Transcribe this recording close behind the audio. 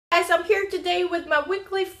guys, I'm here today with my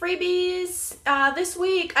weekly freebies. This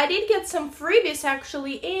week I did get some freebies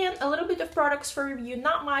actually and a little bit of products for review,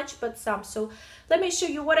 not much but some. So let me show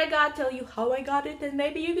you what I got, tell you how I got it, and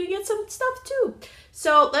maybe you can get some stuff too.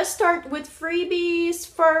 So let's start with freebies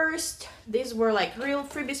first. These were like real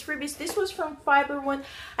freebies. This was from Fiber One.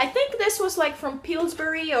 I think this was like from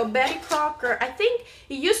Pillsbury or Betty Crocker. I think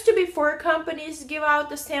it used to be 4 companies give out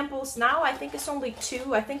the samples. Now I think it's only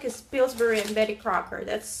 2. I think it's Pillsbury and Betty Crocker.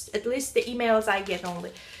 That's at least the emails I get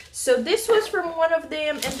only. So this was from one of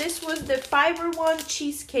them, and this was the Fiber One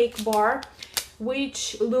cheesecake bar,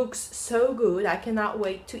 which looks so good. I cannot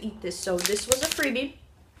wait to eat this. So this was a freebie.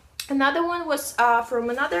 Another one was from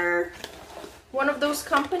another one of those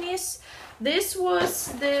companies. This was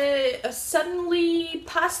the Suddenly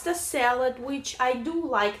pasta salad, which I do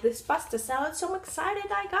like this pasta salad, so I'm excited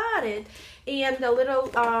I got it. And a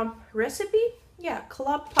little recipe, yeah,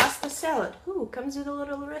 club pasta salad. Ooh, comes with a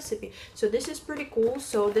little recipe. So this is pretty cool.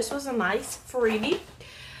 So this was a nice freebie.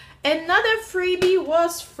 Another freebie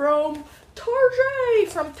was from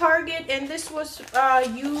Target, and this was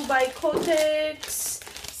You by Kotex.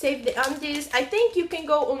 Save the Undies. I think you can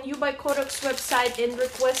go on You by Kotex website and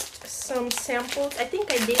request some samples. I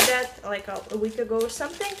think I did that like a week ago or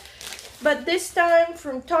something. But this time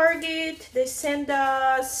from Target, they sent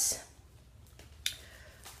us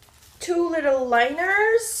 2 little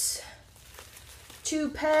liners, 2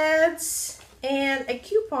 pads, and a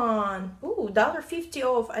coupon. Ooh, $1.50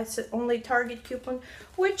 off. I said only Target coupon,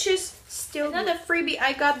 which is still another freebie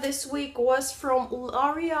I got this week was from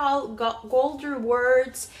L'Oreal Gold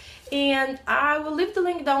Rewards, and I will leave the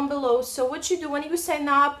link down below. So what you do when you sign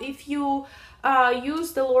up, if you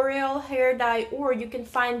use the L'Oreal hair dye, or you can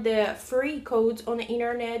find the free codes on the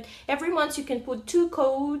internet. Every month you can put 2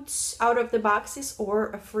 codes out of the boxes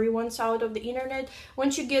or a free ones out of the internet.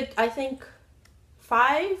 Once you get, I think,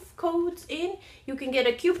 5 codes in, you can get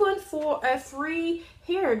a coupon for a free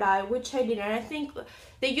hair dye, which I did. And I think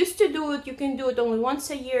they used to do it, you can do it only once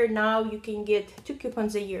a year. Now you can get 2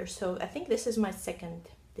 coupons a year. So I think this is my second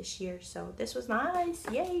this year. So this was nice.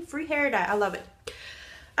 Yay, free hair dye. I love it.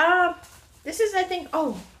 This is, I think,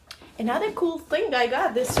 oh, another cool thing I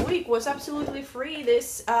got this week was absolutely free.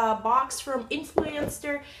 This box from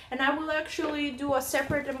Influencer, and I will actually do a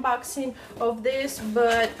separate unboxing of this,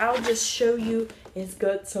 but I'll just show you. It's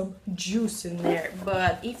got some juice in there.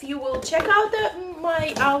 But if you will check out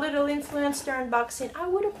my little Influencer unboxing, I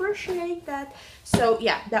would appreciate that. So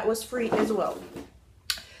yeah, that was free as well.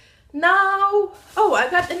 Now, oh, I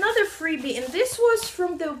got another freebie, and this was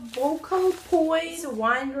from the Vocal Point,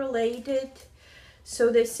 wine related. So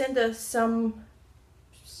they sent us some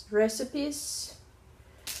recipes.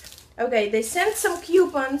 Okay, they sent some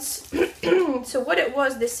coupons. So what it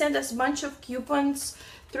was, they sent us a bunch of coupons,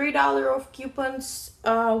 $3 off coupons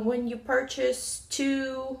when you purchase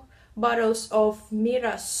 2 bottles of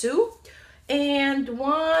Mirasu, and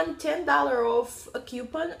one $10 off a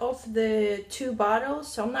coupon of the 2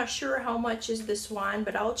 bottles. So I'm not sure how much is this wine,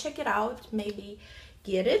 but I'll check it out. Maybe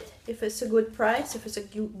get it if it's a good price, if it's a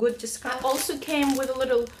good discount. Also came with a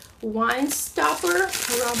little wine stopper,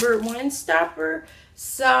 rubber wine stopper,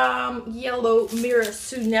 some yellow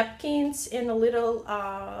Mirasu napkins, and a little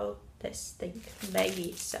testing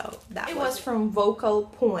baggie. So that was from Vocal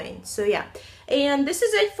Point. So yeah, and this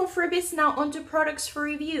is it for freebies. Now on to products for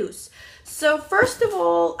reviews. So first of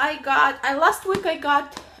all, last week I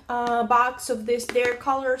got a box of their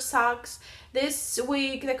color socks. This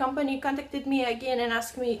week the company contacted me again and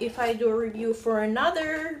asked me if I do a review for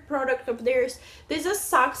another product of theirs. These are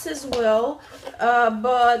socks as well,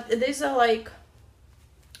 but these are like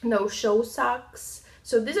no-show socks.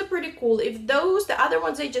 So these are pretty cool. If those, the other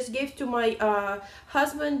ones I just gave to my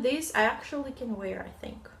husband, these I actually can wear, I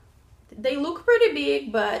think. They look pretty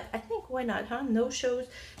big, but I think why not, huh? No shows.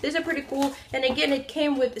 These are pretty cool. And again, it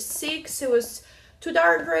came with 6. It was 2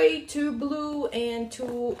 dark gray, 2 blue, and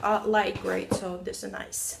 2 light gray. So this is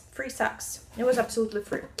nice. Free socks. It was absolutely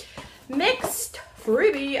free. Next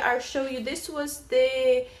freebie I'll show you. This was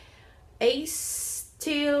the Ace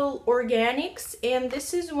Steel Organics, and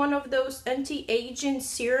this is one of those anti-aging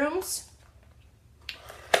serums.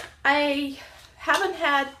 I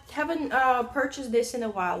haven't purchased this in a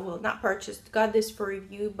while. Well, not purchased, got this for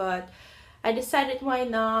review, but I decided why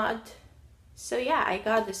not. So yeah, I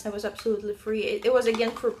got this. It was absolutely free. It was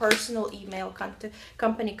again for personal email.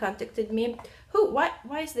 Company contacted me. Why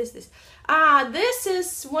is this? This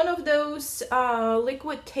is one of those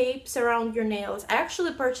liquid tapes around your nails. I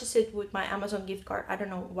actually purchased it with my Amazon gift card. I don't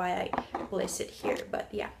know why I place it here, but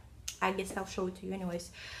yeah, I guess I'll show it to you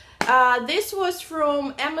anyways. This was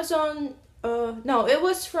from Amazon No, it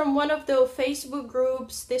was from one of the Facebook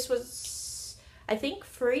groups. This was, I think,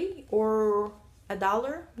 free or $1.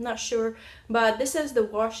 I'm not sure, but this is the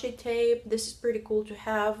washi tape. This is pretty cool to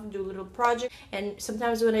have, do a little project. And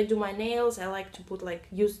sometimes when I do my nails, I like to put like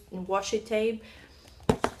used washi tape.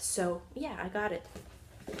 So yeah, I got it.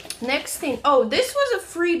 Next thing, oh, this was a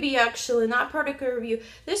freebie actually, not product review.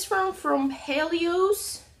 This from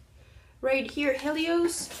Helios, right here,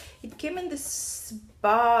 Helios. It came in this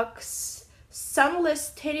box,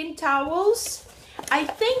 sunless tanning towels. I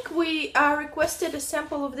think we requested a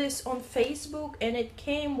sample of this on Facebook, and it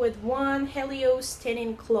came with one Helios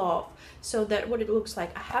tanning cloth. So that's what it looks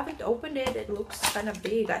like. I haven't opened it. It looks kind of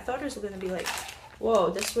big. I thought it was gonna be like,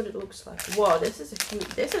 whoa, that's what it looks like. Whoa, this is a huge,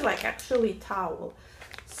 this is like actually towel.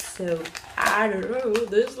 So I don't know,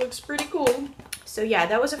 this looks pretty cool. So yeah,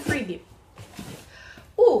 that was a freebie.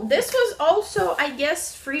 Oh, this was also, I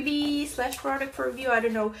guess, freebie slash product for review. I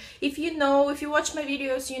don't know. If you know, if you watch my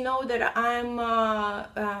videos, you know that I'm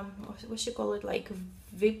what you call it, like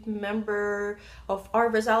VIP member of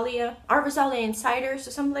Arvazalia Insiders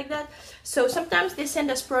or something like that. So sometimes they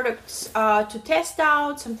send us products to test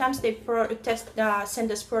out. Sometimes they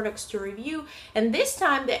send us products to review. And this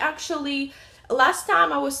time they actually, last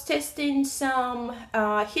time I was testing some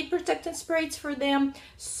heat protectant sprays for them,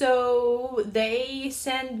 so they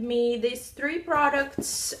sent me these 3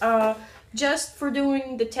 products just for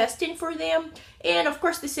doing the testing for them. And of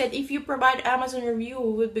course they said if you provide Amazon review,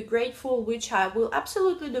 we would be grateful, which I will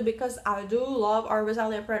absolutely do because I do love our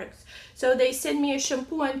Rosalia products. So they sent me a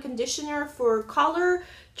shampoo and conditioner for color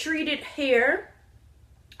treated hair.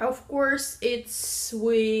 Of course it's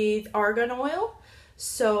with argan oil.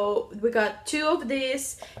 So we got 2 of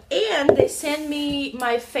this, and they sent me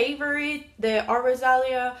my favorite, the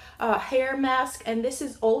Arvazalia hair mask, and this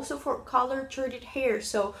is also for color treated hair.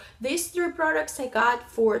 So these 3 products I got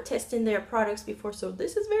for testing their products before, so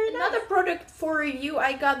this is very nice. Another product for review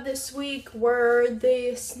I got this week were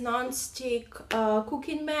these non-stick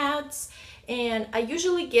cooking mats. And I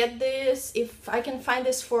usually get this if I can find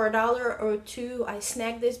this for $1 or $2. I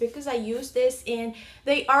snag this because I use this, and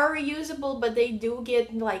they are reusable, but they do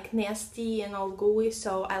get like nasty and all gooey,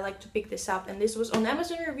 so I like to pick this up. And this was on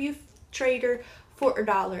Amazon Review Trader for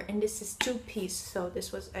 $1, and this is 2-piece, so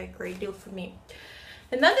this was a great deal for me.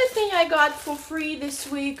 Another thing I got for free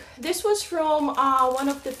this week, this was from one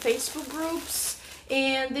of the Facebook groups,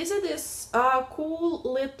 and these are this cool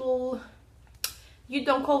little, you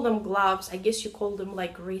don't call them gloves, I guess you call them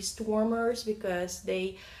like wrist warmers, because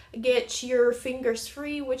they get your fingers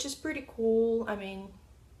free, which is pretty cool. I mean,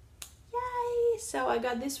 yay! So I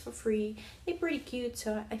got this for free. They're pretty cute,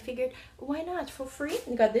 so I figured why not for free,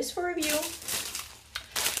 and got this for review.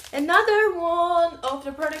 Another one of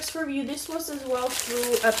the products for review, this was as well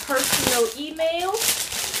through a personal email,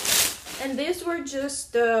 and these were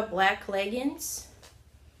just black leggings.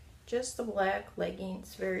 Just the black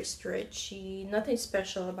leggings, very stretchy, nothing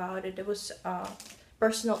special about it. It was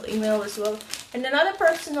personal email as well. And another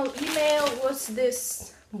personal email was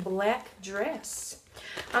this black dress.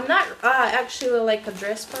 I'm not actually like a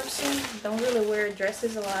dress person, don't really wear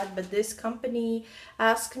dresses a lot, but this company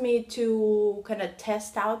asked me to kind of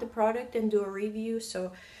test out the product and do a review,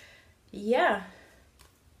 so yeah.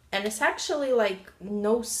 And it's actually like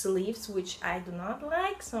no sleeves, which I do not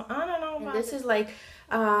like, so I don't know about this. Is like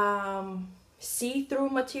see-through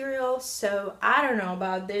material, so I don't know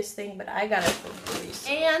about this thing, but I got it for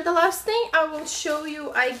free. And the last thing I will show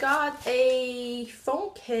you, I got a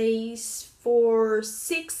phone case for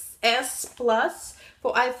 6S Plus,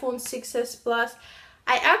 for iPhone 6S Plus.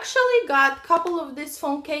 I actually got a couple of these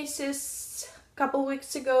phone cases a couple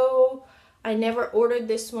weeks ago. I never ordered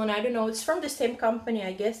this one. I don't know. It's from the same company,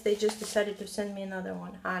 I guess. They just decided to send me another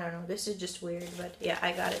one. I don't know. This is just weird, but yeah,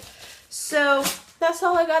 I got it. So that's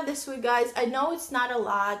all I got this week, guys. I know it's not a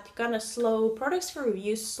lot. Kind of slow. Products for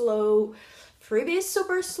review slow. Freebies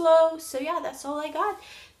super slow. So yeah, that's all I got.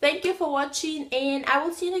 Thank you for watching, and I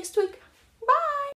will see you next week. Bye!